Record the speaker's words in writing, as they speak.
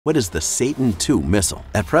What is the Satan II missile?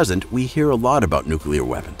 At present, we hear a lot about nuclear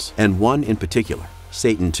weapons, and one in particular,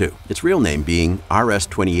 Satan II, its real name being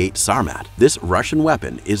RS-28 Sarmat. This Russian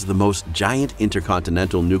weapon is the most giant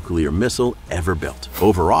intercontinental nuclear missile ever built.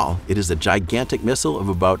 Overall, it is a gigantic missile of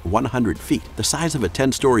about 100 feet, the size of a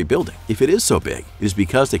 10-story building. If it is so big, it is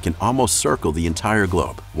because it can almost circle the entire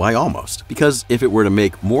globe. Why almost? Because if it were to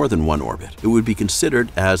make more than one orbit, it would be considered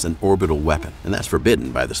as an orbital weapon, and that's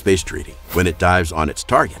forbidden by the Space Treaty. When it dives on its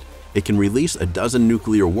target, it can release a dozen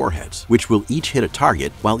nuclear warheads, which will each hit a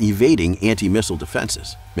target while evading anti-missile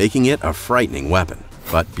defenses, making it a frightening weapon.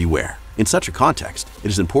 But beware. In such a context, it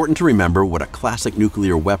is important to remember what a classic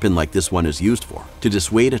nuclear weapon like this one is used for: to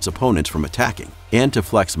dissuade its opponents from attacking and to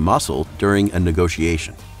flex muscle during a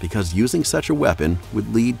negotiation, because using such a weapon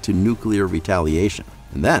would lead to nuclear retaliation,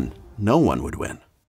 and then no one would win.